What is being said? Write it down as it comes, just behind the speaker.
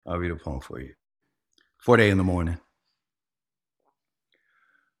I'll read a poem for you. 4 in the morning.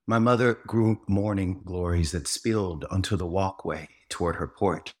 My mother grew morning glories that spilled onto the walkway toward her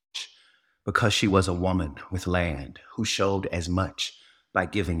porch because she was a woman with land who showed as much by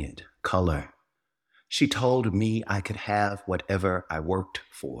giving it color. She told me I could have whatever I worked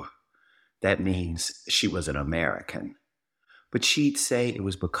for. That means she was an American. But she'd say it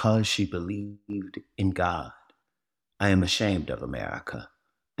was because she believed in God. I am ashamed of America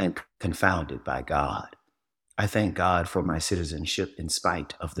and confounded by God. I thank God for my citizenship in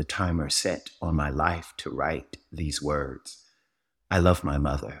spite of the timer set on my life to write these words. I love my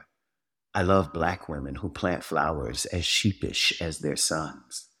mother. I love Black women who plant flowers as sheepish as their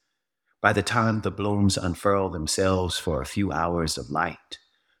sons. By the time the blooms unfurl themselves for a few hours of light,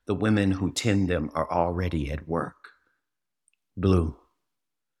 the women who tend them are already at work. Blue.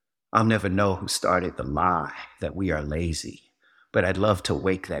 I'll never know who started the lie that we are lazy, but I'd love to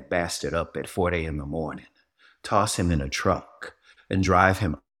wake that bastard up at 4 in the morning, toss him in a truck, and drive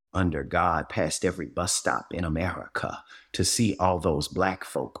him under God past every bus stop in America to see all those Black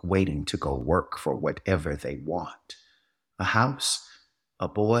folk waiting to go work for whatever they want. A house, a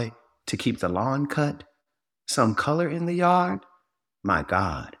boy to keep the lawn cut, some color in the yard. My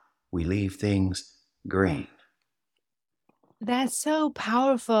God, we leave things green. That's so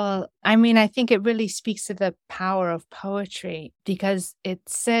powerful. I mean, I think it really speaks to the power of poetry because it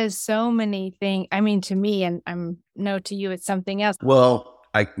says so many things. I mean, to me, and to you, it's something else. Well,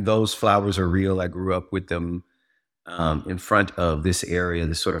 those flowers are real. I grew up with them in front of this area,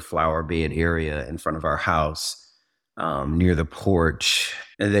 this sort of flower bed area in front of our house, near the porch.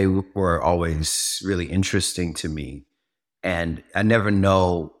 And they were always really interesting to me. And I never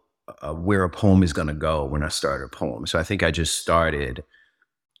know where a poem is going to go when I start a poem. So I think I just started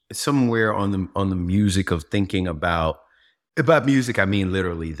somewhere on the music of thinking about music. I mean,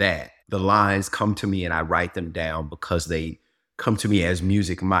 literally that. The lines come to me and I write them down because they come to me as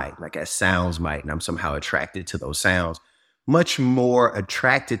music might, like as sounds might. And I'm somehow attracted to those sounds, much more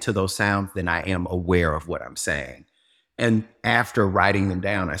attracted to those sounds than I am aware of what I'm saying. And after writing them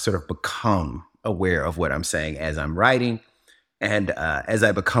down, I sort of become aware of what I'm saying as I'm writing. And as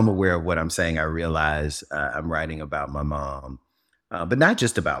I become aware of what I'm saying, I realize I'm writing about my mom, but not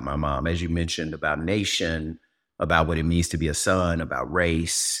just about my mom, as you mentioned, about nation, about what it means to be a son, about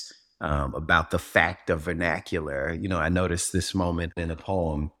race, about the fact of vernacular. You know, I noticed this moment in a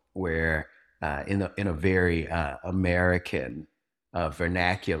poem where in a very American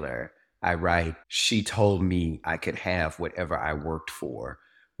vernacular, I write, she told me I could have whatever I worked for.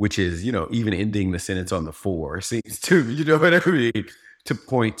 Which is, even ending the sentence on the for seems to, what I mean, to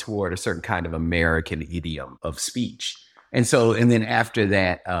point toward a certain kind of American idiom of speech. And then after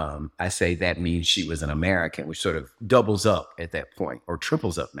that, I say that means she was an American, which sort of doubles up at that point, or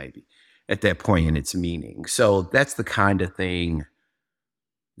triples up maybe at that point in its meaning. So that's the kind of thing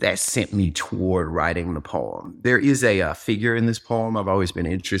that sent me toward writing the poem. There is a figure in this poem I've always been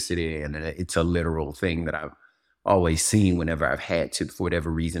interested in, and it's a literal thing that I've always seen whenever I've had to, for whatever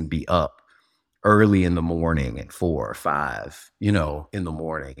reason, be up early in the morning at 4 or 5, in the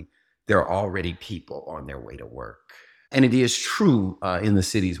morning. There are already people on their way to work. And it is true in the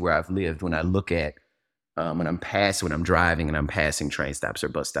cities where I've lived, when I look at, when I'm driving and I'm passing train stops or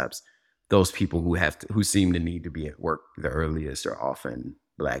bus stops, those people who seem to need to be at work the earliest are often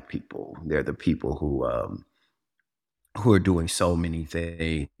Black people. They're the people who are doing so many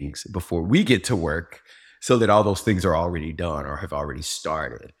things before we get to work, so that all those things are already done or have already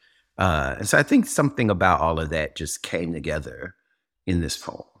started. And so I think something about all of that just came together in this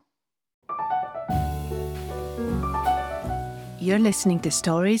poem. You're listening to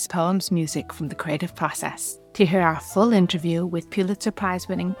Stories, Poems, Music from The Creative Process. To hear our full interview with Pulitzer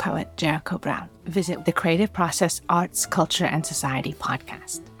Prize-winning poet JERICHO Brown, visit the Creative Process Arts, Culture and Society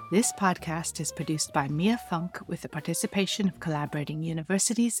podcast. This podcast is produced by Mia Funk with the participation of collaborating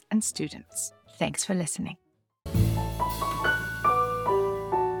universities and students. Thanks for listening.